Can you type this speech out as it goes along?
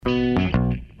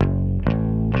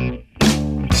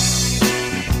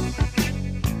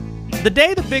The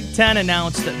day the Big Ten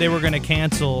announced that they were going to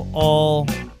cancel all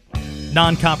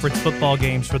non-conference football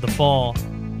games for the fall,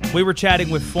 we were chatting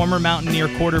with former Mountaineer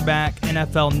quarterback,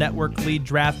 NFL Network lead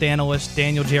draft analyst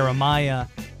Daniel Jeremiah,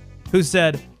 who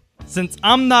said, since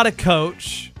I'm not a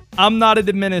coach, I'm not an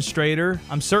administrator,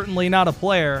 I'm certainly not a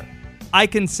player, I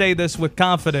can say this with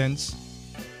confidence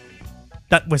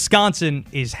that Wisconsin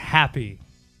is happy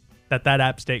that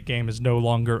App State game is no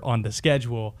longer on the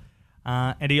schedule.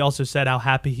 And he also said how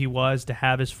happy he was to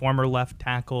have his former left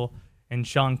tackle and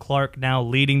Sean Clark now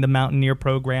leading the Mountaineer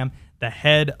program, the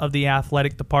head of the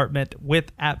athletic department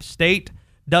with App State.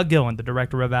 Doug Gillin, the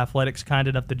director of athletics, kind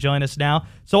enough to join us now.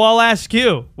 So I'll ask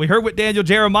you, we heard what Daniel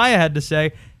Jeremiah had to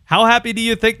say. How happy do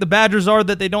you think the Badgers are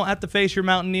that they don't have to face your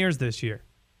Mountaineers this year?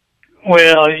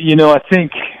 Well, I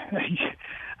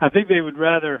think they would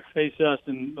rather face us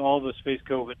than all of us face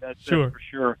COVID. That's for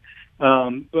sure.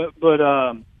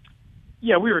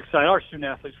 Yeah, we were excited. Our student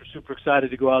athletes were super excited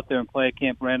to go out there and play at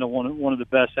Camp Randall, one of the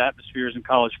best atmospheres in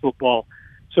college football.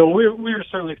 So we were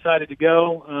certainly excited to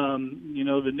go.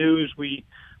 The news we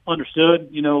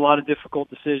understood. A lot of difficult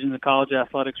decisions in college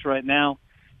athletics right now.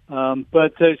 So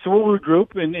we'll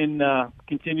regroup and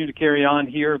continue to carry on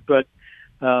here. But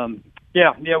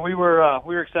we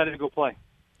were excited to go play.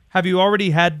 Have you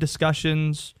already had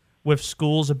discussions with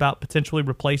schools about potentially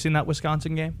replacing that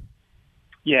Wisconsin game?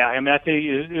 Yeah, I think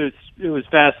it was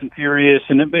fast and furious,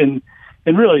 and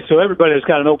really, so everybody that's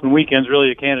got an open weekend is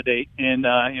really a candidate. And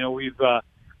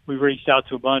we've reached out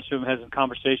to a bunch of them, had some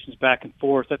conversations back and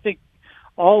forth. I think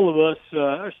all of us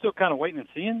are still kind of waiting and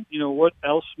seeing, what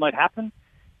else might happen.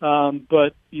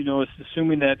 But it's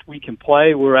assuming that we can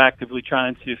play. We're actively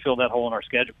trying to fill that hole in our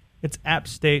schedule. It's App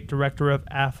State Director of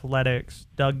Athletics,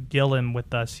 Doug Gillin,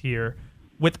 with us here.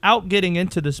 Without getting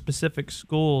into the specific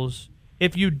schools,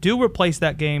 if you do replace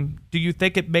that game, do you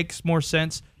think it makes more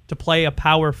sense to play a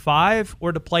Power 5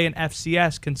 or to play an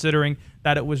FCS, considering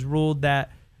that it was ruled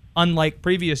that, unlike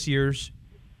previous years,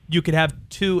 you could have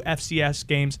 2 FCS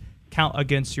games count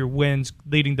against your wins,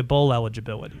 leading to bowl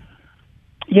eligibility?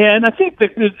 Yeah, and I think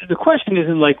the question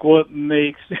isn't like what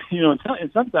makes, and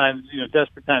sometimes,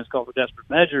 desperate times call for desperate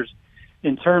measures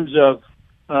in terms of,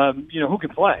 who can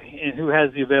play and who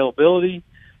has the availability.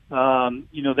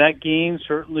 That game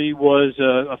certainly was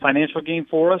a financial game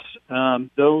for us.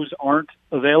 Those aren't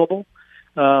available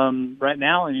right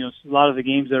now. And, a lot of the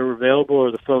games that are available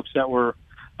are the folks that were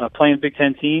playing Big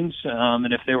Ten teams.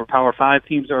 And if they were Power 5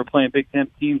 teams that were playing Big Ten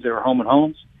teams, they were home and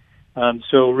homes.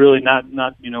 So really not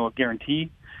a guarantee.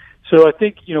 So I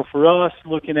think, for us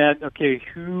looking at, okay,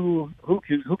 who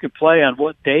can play on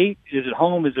what date? Is it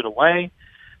home? Is it away?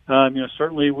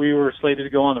 Certainly we were slated to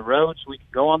go on the road, so we can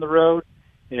go on the road.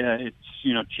 Yeah, it's,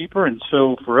 cheaper. And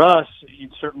so for us,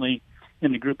 certainly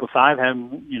in the group of 5,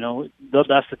 having, the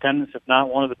best attendance, if not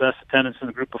one of the best attendance in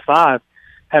the group of 5,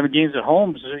 having games at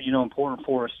home is, important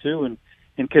for us too,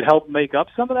 and could help make up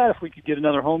some of that if we could get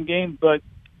another home game. But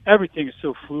everything is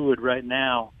so fluid right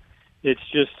now. It's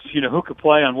just, who could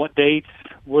play on what dates,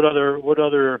 what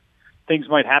other things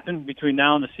might happen between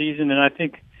now and the season. And I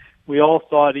think we all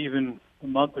thought even a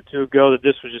month or two ago that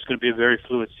this was just going to be a very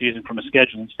fluid season from a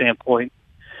scheduling standpoint.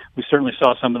 We certainly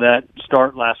saw some of that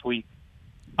start last week.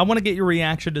 I want to get your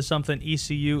reaction to something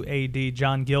ECU AD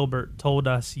John Gilbert told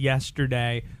us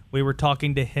yesterday. We were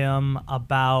talking to him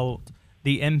about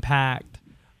the impact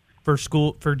for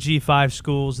G5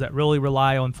 schools that really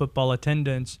rely on football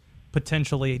attendance,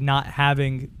 potentially not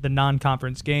having the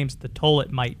non-conference games, the toll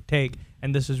it might take,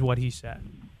 and this is what he said.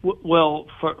 Well,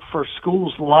 for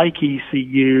schools like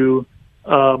ECU,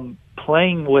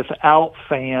 playing without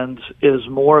fans is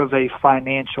more of a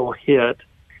financial hit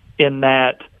in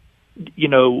that,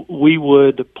 we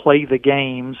would play the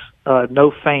games,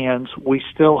 no fans. We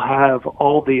still have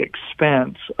all the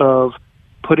expense of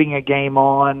putting a game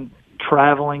on,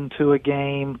 traveling to a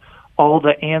game, all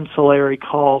the ancillary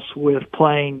costs with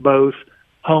playing both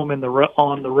home and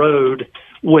on the road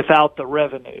without the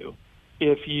revenue.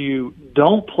 If you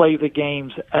don't play the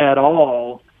games at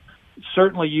all,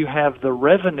 certainly you have the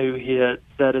revenue hit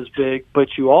that is big, but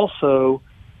you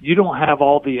don't have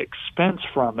all the expense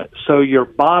from it. So your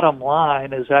bottom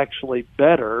line is actually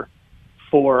better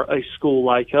for a school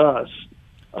like us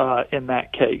in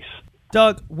that case.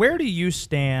 Doug, where do you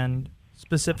stand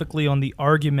specifically on the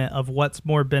argument of what's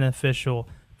more beneficial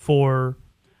for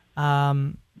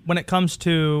when it comes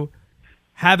to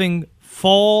having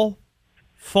fall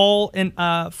football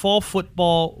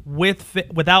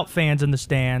without fans in the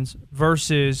stands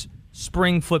versus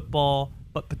spring football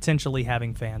but potentially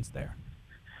having fans there?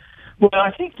 Well,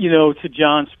 I think, to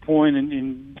John's point,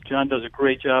 and John does a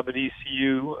great job at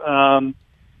ECU,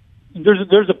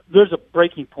 there's a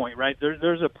breaking point, right?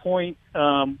 There's a point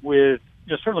with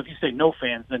certainly if you say no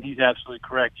fans, then he's absolutely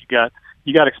correct. You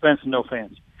got expense and no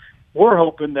fans. We're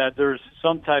hoping that there's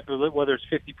some type of, whether it's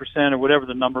 50% or whatever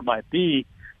the number might be,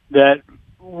 that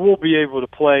we'll be able to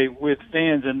play with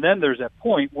fans, and then there's that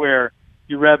point where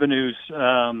your revenues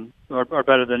are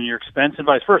better than your expense, and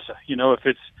vice versa. If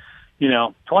it's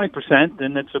 20%,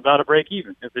 then it's about a break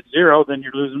even. If it's 0, then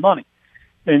you're losing money.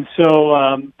 And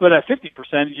so, but at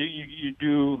 50%,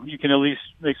 you can at least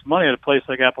make some money at a place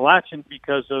like Appalachian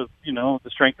because of the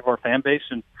strength of our fan base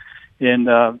and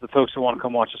the folks that want to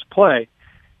come watch us play.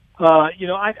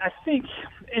 I think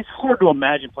it's hard to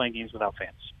imagine playing games without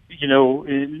fans.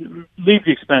 Leave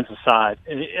the expense aside.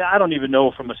 I don't even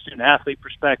know from a student-athlete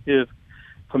perspective,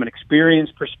 from an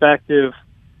experience perspective,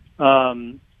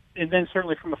 and then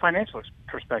certainly from a financial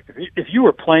perspective. If you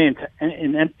were playing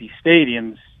in empty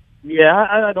stadiums,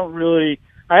 I haven't really,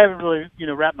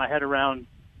 wrapped my head around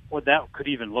what that could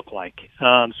even look like.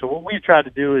 So what we've tried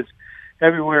to do is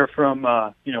everywhere from,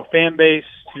 fan base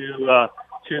to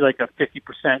like a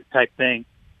 50% type thing.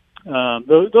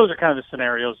 Those are kind of the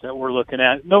scenarios that we're looking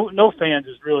at. No fans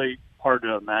is really hard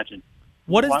to imagine.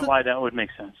 Why that would make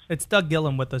sense. It's Doug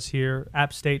Gillin with us here,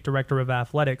 App State Director of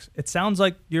Athletics. It sounds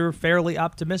like you're fairly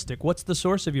optimistic. What's the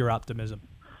source of your optimism?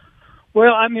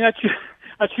 Well, I mean, I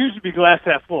choose to be glass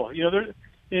half full. We're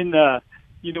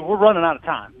running out of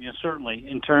time. Certainly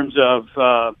in terms of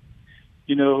whether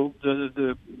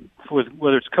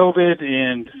it's COVID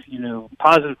and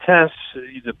positive tests,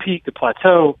 the peak, the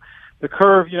plateau, the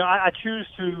curve. I choose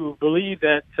to believe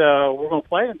that we're going to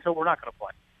play until we're not going to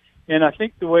play. And I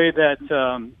think the way that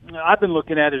I've been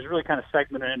looking at it is really kind of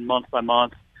segmented in month by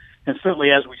month. And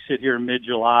certainly as we sit here in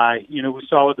mid-July, we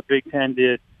saw what the Big Ten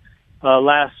did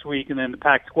last week, and then the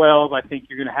Pac-12. I think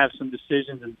you're going to have some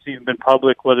decisions, and it's even been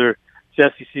public, whether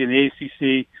it's SEC and the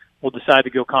ACC will decide to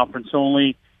go conference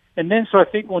only. And then, so I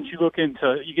think once you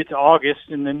get to August,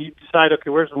 and then you decide,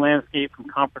 okay, where's the landscape from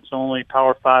conference only,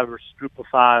 Power 5 versus Group of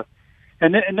 5?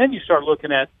 And then you start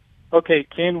looking at, okay,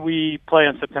 can we play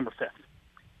on September 5th?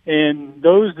 And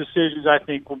those decisions, I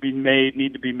think,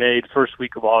 need to be made first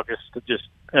week of August, just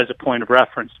as a point of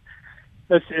reference.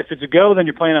 If it's a go, then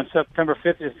you're playing on September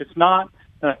 5th. If it's not,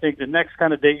 then I think the next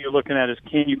kind of date you're looking at is,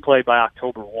 can you play by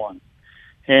October 1?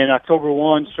 And October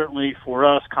 1, certainly for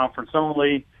us, conference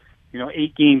only,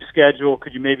 8-game schedule.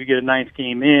 Could you maybe get a 9th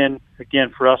game in?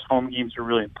 Again, for us, home games are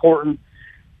really important.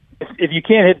 If you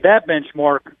can't hit that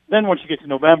benchmark, then once you get to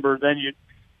November, then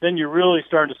you're really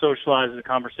starting to socialize the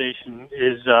conversation.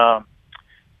 Is the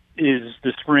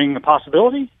spring a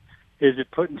possibility? Is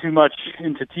it putting too much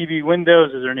into TV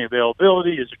windows? Is there any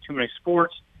availability? Is there too many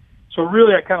sports? So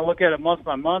really, I kind of look at it month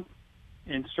by month.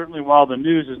 And certainly, while the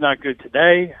news is not good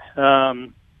today,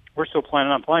 we're still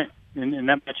planning on playing, and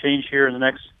that might change here in the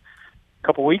next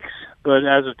couple weeks. But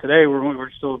as of today,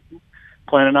 we're still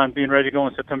planning on being ready to go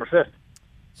on September 5th.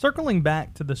 Circling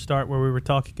back to the start where we were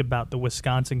talking about the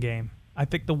Wisconsin game, I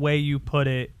think the way you put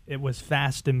it, it was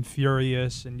fast and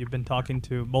furious, and you've been talking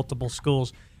to multiple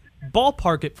schools.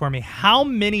 Ballpark it for me. How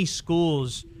many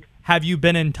schools have you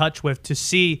been in touch with to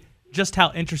see just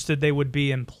how interested they would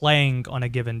be in playing on a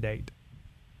given date?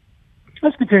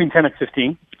 That's between 10 and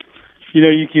 15.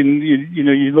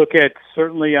 You look at,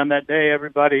 certainly on that day,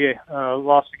 everybody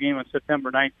lost a game on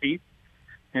September 19th.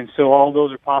 And so all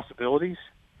those are possibilities.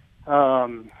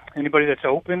 Anybody that's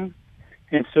open.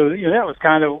 And so, that was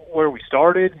kind of where we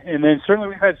started. And then certainly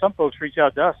we've had some folks reach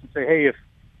out to us and say, hey,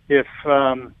 if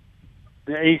the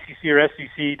ACC or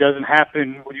SEC doesn't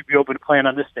happen, would you be open to playing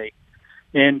on this date?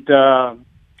 And, so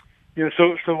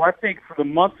I think for the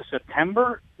month of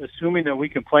September, assuming that we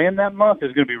can play in that month,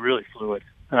 is going to be really fluid.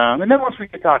 And then once we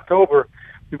get to October,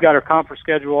 we've got our conference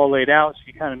schedule all laid out, so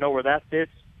you kind of know where that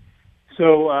fits.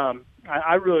 So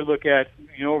I really look at,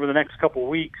 over the next couple of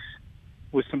weeks,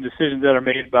 with some decisions that are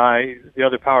made by the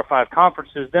other Power 5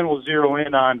 conferences, then we'll zero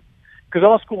in on, because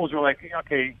all schools are like,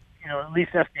 okay, at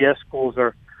least FBS schools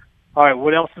are, all right,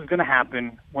 what else is going to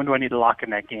happen? When do I need to lock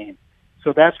in that game?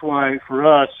 So that's why for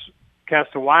us,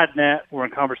 cast a wide net. We're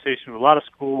in conversation with a lot of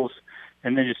schools,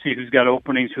 and then you see who's got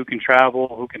openings, who can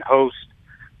travel, who can host,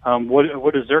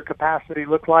 what does their capacity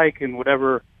look like in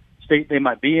whatever state they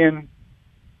might be in.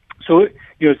 So,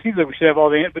 it seems like we should have all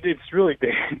the, but it's really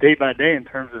day by day in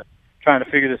terms of trying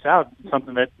to figure this out,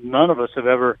 something that none of us have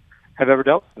ever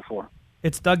dealt with before.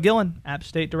 It's Doug Gillin, App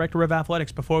State Director of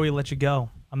Athletics. Before we let you go,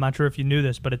 I'm not sure if you knew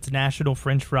this, but it's National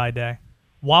French Fry Day.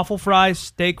 Waffle fries,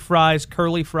 steak fries,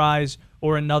 curly fries,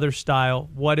 or another style.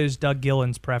 What is Doug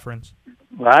Gillin's preference?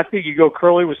 Well, I think you go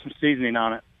curly with some seasoning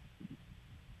on it.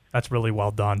 That's really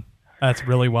well done. That's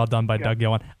really well done by Doug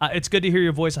Gillin. It's good to hear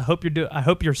your voice. I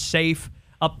hope you're safe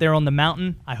up there on the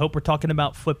mountain. I hope we're talking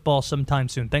about football sometime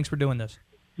soon. Thanks for doing this.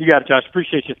 You got it, Josh.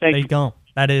 Appreciate you. Thank you. There you go.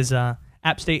 That is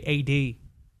App State AD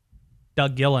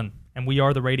Doug Gillin, and we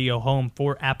are the radio home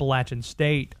for Appalachian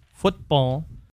State football.